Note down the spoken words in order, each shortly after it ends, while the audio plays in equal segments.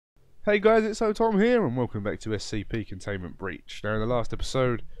Hey guys, ItZoTom here, and welcome back to SCP Containment Breach. Now, in the last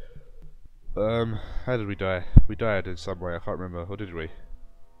episode, how did we die? We died in some way, I can't remember, or did we?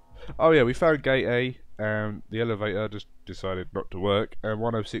 Oh yeah, we found Gate A, and the elevator just decided not to work, and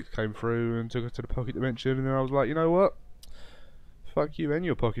 106 came through and took us to the pocket dimension, and then I was like, you know what? Fuck you and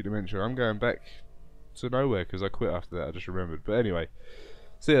your pocket dimension, I'm going back to nowhere, because I quit after that, I just remembered. But anyway,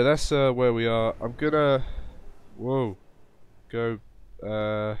 so yeah, that's where we are. I'm gonna... Whoa. Go...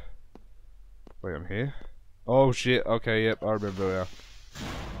 Wait, I'm here? Oh shit, okay, yep, I remember now.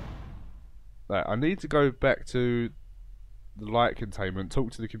 Right, I need to go back to the light containment, talk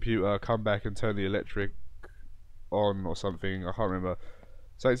to the computer, come back and turn the electric on or something, I can't remember.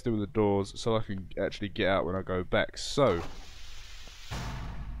 Something to do with the doors, so I can actually get out when I go back. So,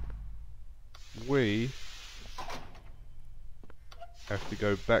 we have to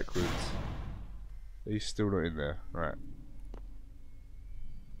go backwards. He's still not in there, right.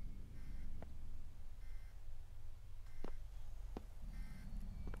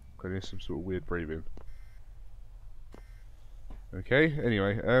 Okay, there's some sort of weird breathing. Okay,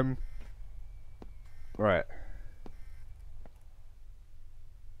 anyway, right.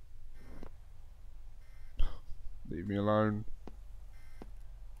 Leave me alone.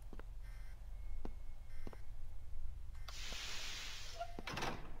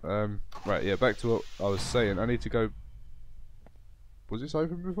 Right, yeah, back to what I was saying. I need to go... Was this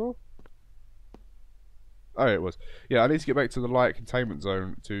open before? Oh, it was. Yeah, I need to get back to the light containment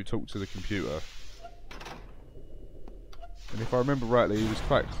zone to talk to the computer. And if I remember rightly, he was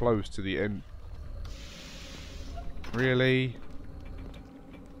quite close to the end. Really?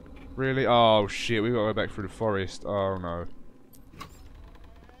 Really? Oh shit, we've got to go back through the forest. Oh no.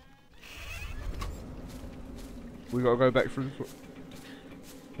 We got to go back through the forest.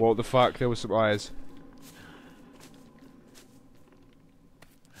 What the fuck? There were some eyes.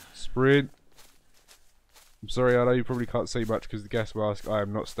 Sprint. I'm sorry, I know you probably can't see much because of the gas mask. I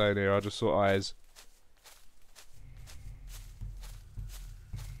am not staying here, I just saw eyes.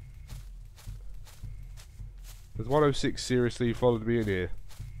 Has 106 seriously followed me in here?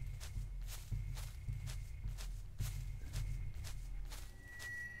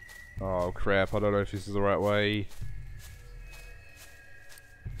 Oh crap, I don't know if this is the right way.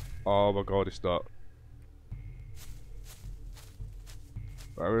 Oh my god, it's not.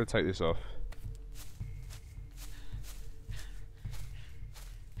 Right, I'm gonna take this off.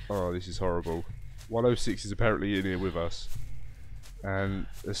 Oh, this is horrible. 106 is apparently in here with us. And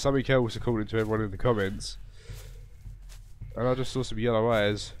there's something else according to everyone in the comments. And I just saw some yellow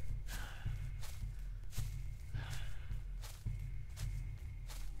eyes.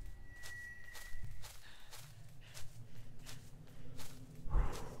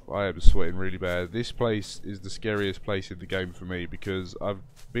 I am sweating really bad. This place is the scariest place in the game for me because I've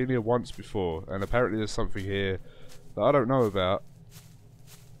been here once before and apparently there's something here that I don't know about.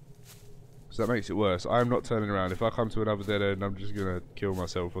 So that makes it worse. I am not turning around. If I come to another dead end, I'm just gonna kill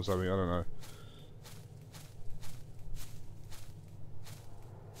myself or something. I don't know.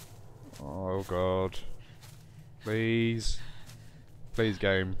 Oh god. Please. Please,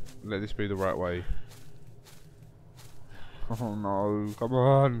 game. Let this be the right way. Oh no. Come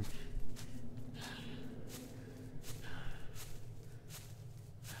on.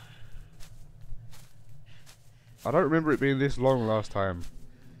 I don't remember it being this long last time.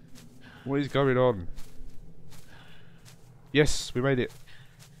 What is going on? Yes, we made it.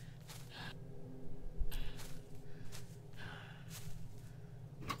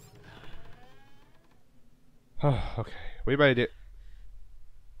 Okay, we made it.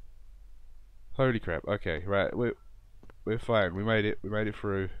 Holy crap. Okay, right, we're fine. We made it. We made it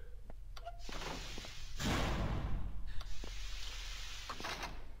through.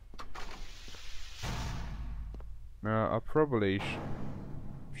 Now, I probably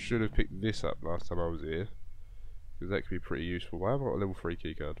should have picked this up last time I was here, because that could be pretty useful. Why have I got a level 3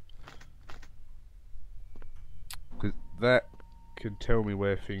 keycard? Because that can tell me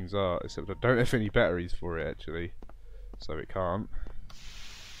where things are, except I don't have any batteries for it actually, so it can't.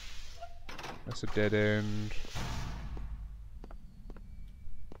 That's a dead end.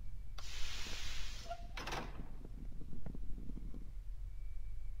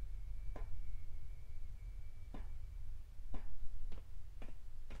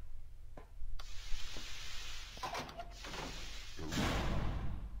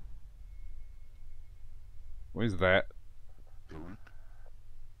 What is that?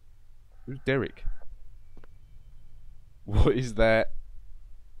 Who's Derek? What is that?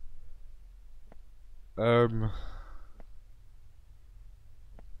 I'm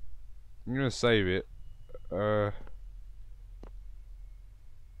gonna save it.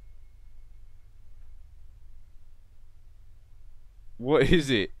 What is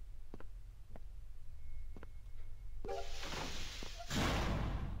it?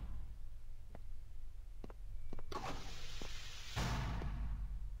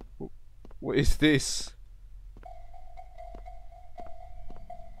 What is this?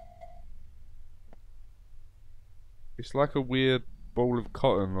 It's like a weird ball of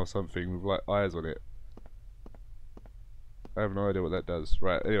cotton or something with like eyes on it. I have no idea what that does.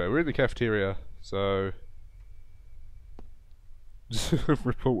 Right, anyway, we're in the cafeteria, so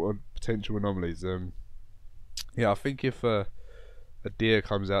report on potential anomalies. Yeah, I think if a deer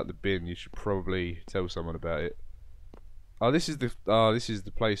comes out the bin, you should probably tell someone about it. Oh, this is the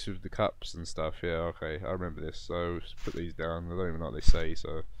place with the cups and stuff. Yeah, okay, I remember this. So let's put these down. I don't even know what they say.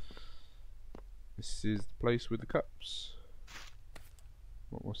 So this is the place with the cups.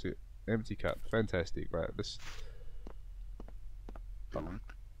 What's it? Empty cup. Fantastic. Right. Let's.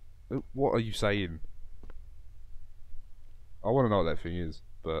 What are you saying? I want to know what that thing is,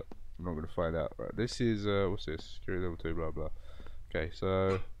 but I'm not going to find out. Right. This is what's this? Security level 2. Blah blah. Okay.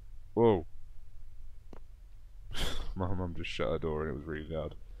 So. Whoa. My mum just shut her door and it was really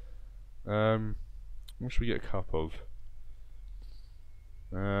loud. What should we get a cup of?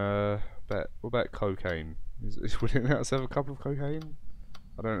 What about cocaine? Would it have a cup of cocaine?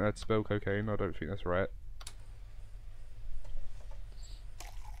 I don't know how to spell cocaine. I don't think that's right.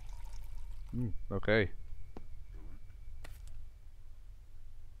 Okay.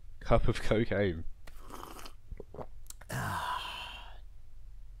 Cup of cocaine.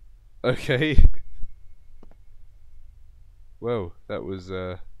 Okay. Well, that was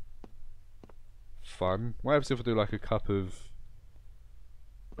fun. What happens if I do like a cup of...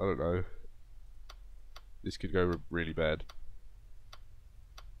 I don't know. This could go really bad.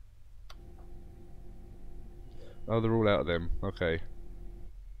 Oh, they're all out of them. Okay.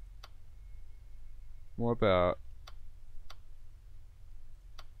 What about...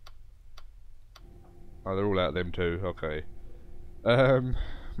 Oh, they're all out of them too. Okay.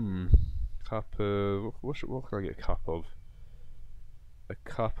 Cup of... What can I get a cup of? A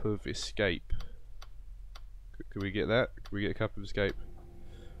cup of escape. Can we get that? Can we get a cup of escape?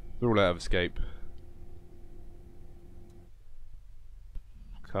 They're all out of escape.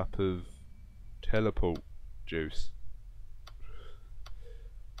 Cup of teleport juice.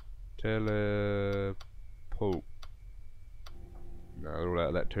 Teleport. No, they're all out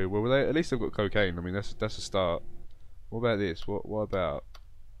of that too. Well, at least they've got cocaine. I mean, that's a start. What about this? What about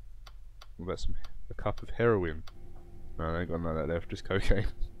a cup of heroin? No, they ain't got none of that left. Just cocaine.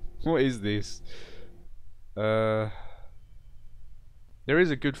 What is this? There is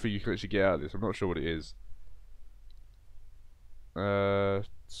a good thing you can actually get out of this. I'm not sure what it is.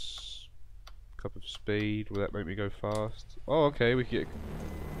 Cup of speed. Will that make me go fast? Oh, okay. We can get.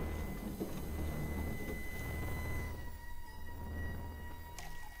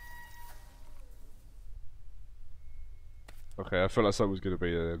 Okay, I felt like something was gonna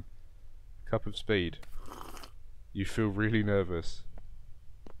be there then. Cup of speed. You feel really nervous.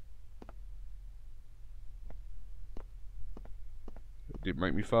 It didn't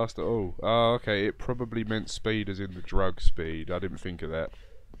make me fast at all. Oh, okay. It probably meant speed as in the drug speed. I didn't think of that.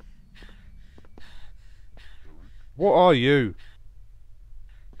 What are you?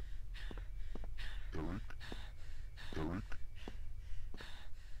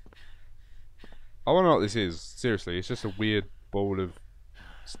 I want to know what this is. Seriously, it's just a weird ball of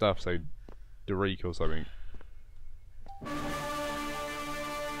stuff saying Derek or something.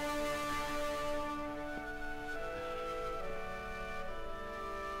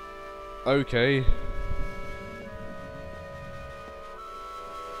 Okay.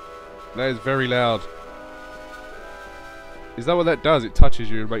 That is very loud. Is that what that does? It touches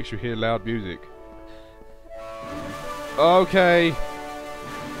you and makes you hear loud music. Okay.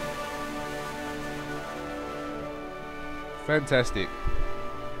 Fantastic.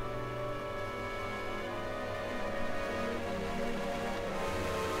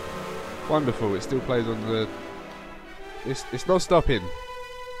 Wonderful. It still plays on the... It's not stopping.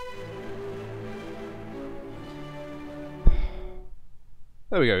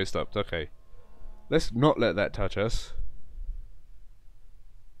 There we go, it stopped. Okay. Let's not let that touch us.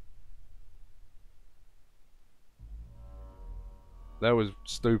 That was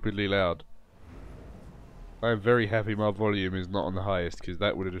stupidly loud. I am very happy my volume is not on the highest, because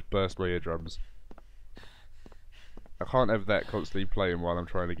that would have just burst my eardrums. I can't have that constantly playing while I'm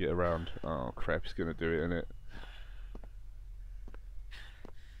trying to get around. Oh crap, it's gonna do it, isn't it?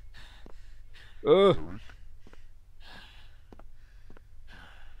 Ugh!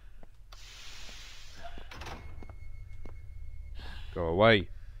 Go away.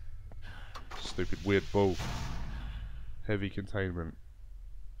 Stupid weird ball. Heavy containment.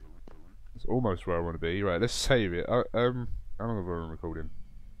 It's almost where I want to be. Right, let's save it. How long have I been recording?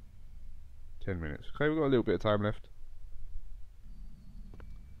 10 minutes. Okay, we've got a little bit of time left.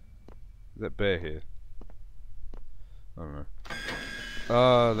 Is that bear here? I don't know.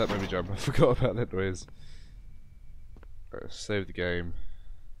 Ah, that made me jump. I forgot about that noise. Right, let's save the game.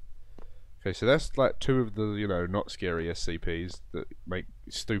 Okay, so that's like 2 of the, you know, not scary SCPs that make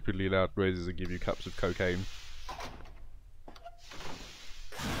stupidly loud noises and give you cups of cocaine.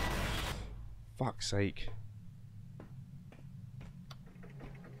 Fuck's sake.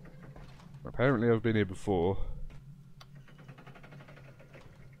 Apparently I've been here before.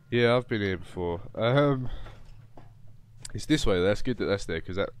 Yeah, I've been here before. It's this way. That's good that that's there,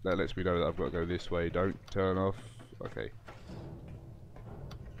 because that lets me know that I've got to go this way. Don't turn off. Okay.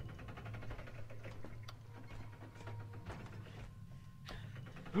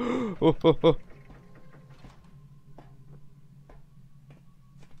 Oh, oh, oh.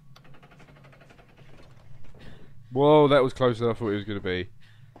 Whoa, that was closer than I thought it was going to be.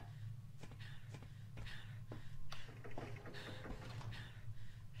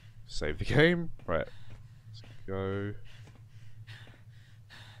 Save the game. Right. Let's go.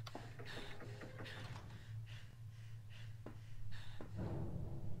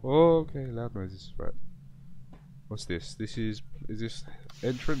 Oh, okay, loud noises. Right. What's this? Is this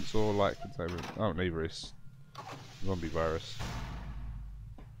entrance or light containment? Oh, neither. It's zombie virus.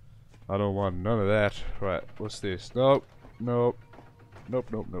 I don't want none of that. Right, what's this? Nope. Nope. Nope,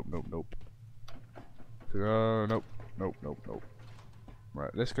 nope, nope, nope, nope. Nope. Nope, nope, nope.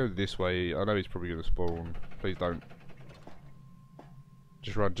 Right, let's go this way. I know he's probably going to spawn. Please don't.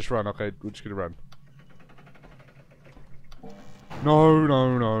 Just run, just run. Okay, we're just going to run. No,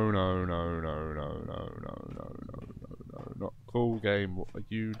 no, no, no, no, no, no, no, no, no, no, no, no. Not cool game. What are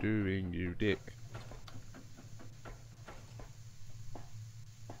you doing, you dick?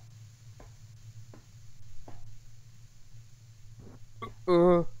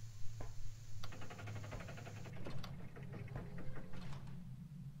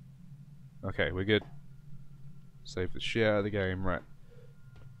 Okay, we're good. Save the shit out of the game, right.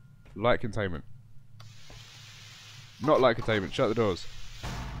 Light containment. Not light containment, shut the doors.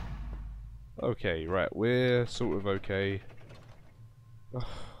 Okay, right, we're sort of okay. Ugh,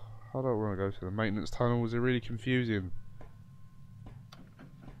 I don't want to go to the maintenance tunnels, they're really confusing.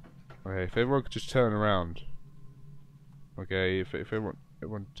 Okay, if everyone could just turn around. Okay, if everyone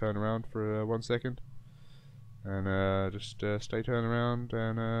turn around for 1 second. And just stay turned around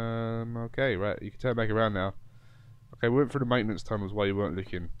and okay, right, you can turn back around now. Okay, we went through the maintenance tunnels while you weren't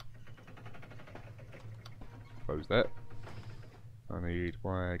looking. Close that. I need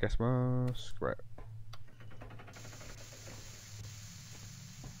my gas mask. Right.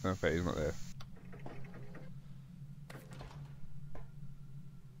 Okay, he's not there.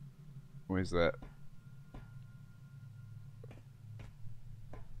 Where's that?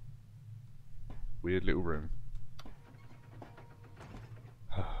 Weird little room.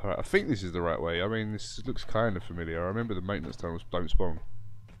 Alright, I think this is the right way. I mean, this looks kind of familiar. I remember the maintenance tunnels don't spawn.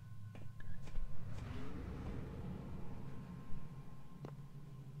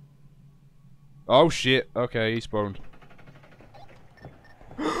 Oh shit! Okay, he spawned.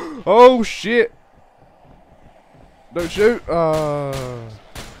 Oh shit! Don't shoot!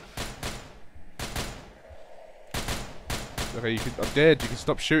 Okay, I'm dead. You can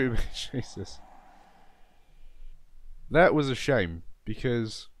stop shooting me. Jesus. That was a shame,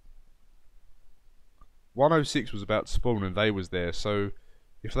 because 106 was about to spawn and they was there, so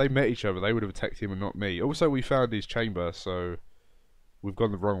if they met each other they would have attacked him and not me. Also, we found his chamber, so we've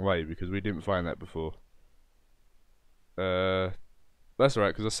gone the wrong way because we didn't find that before. That's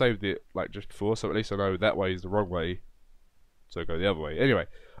alright, because I saved it like just before, so at least I know that way is the wrong way, so go the other way. Anyway,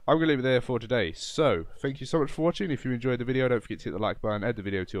 I'm going to leave it there for today. So, thank you so much for watching. If you enjoyed the video, don't forget to hit the like button, add the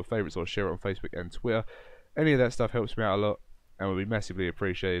video to your favourites, or share it on Facebook and Twitter. Any of that stuff helps me out a lot and will be massively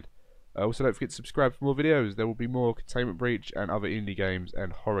appreciated. Also, don't forget to subscribe for more videos. There will be more Containment Breach and other indie games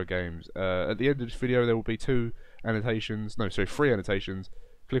and horror games. At the end of this video, there will be 3 annotations.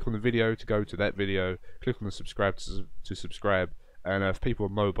 Click on the video to go to that video. Click on the subscribe to subscribe. And if people are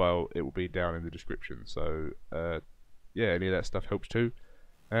mobile, it will be down in the description. So, yeah, any of that stuff helps too.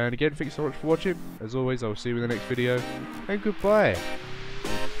 And again, thank you so much for watching. As always, I will see you in the next video. And goodbye.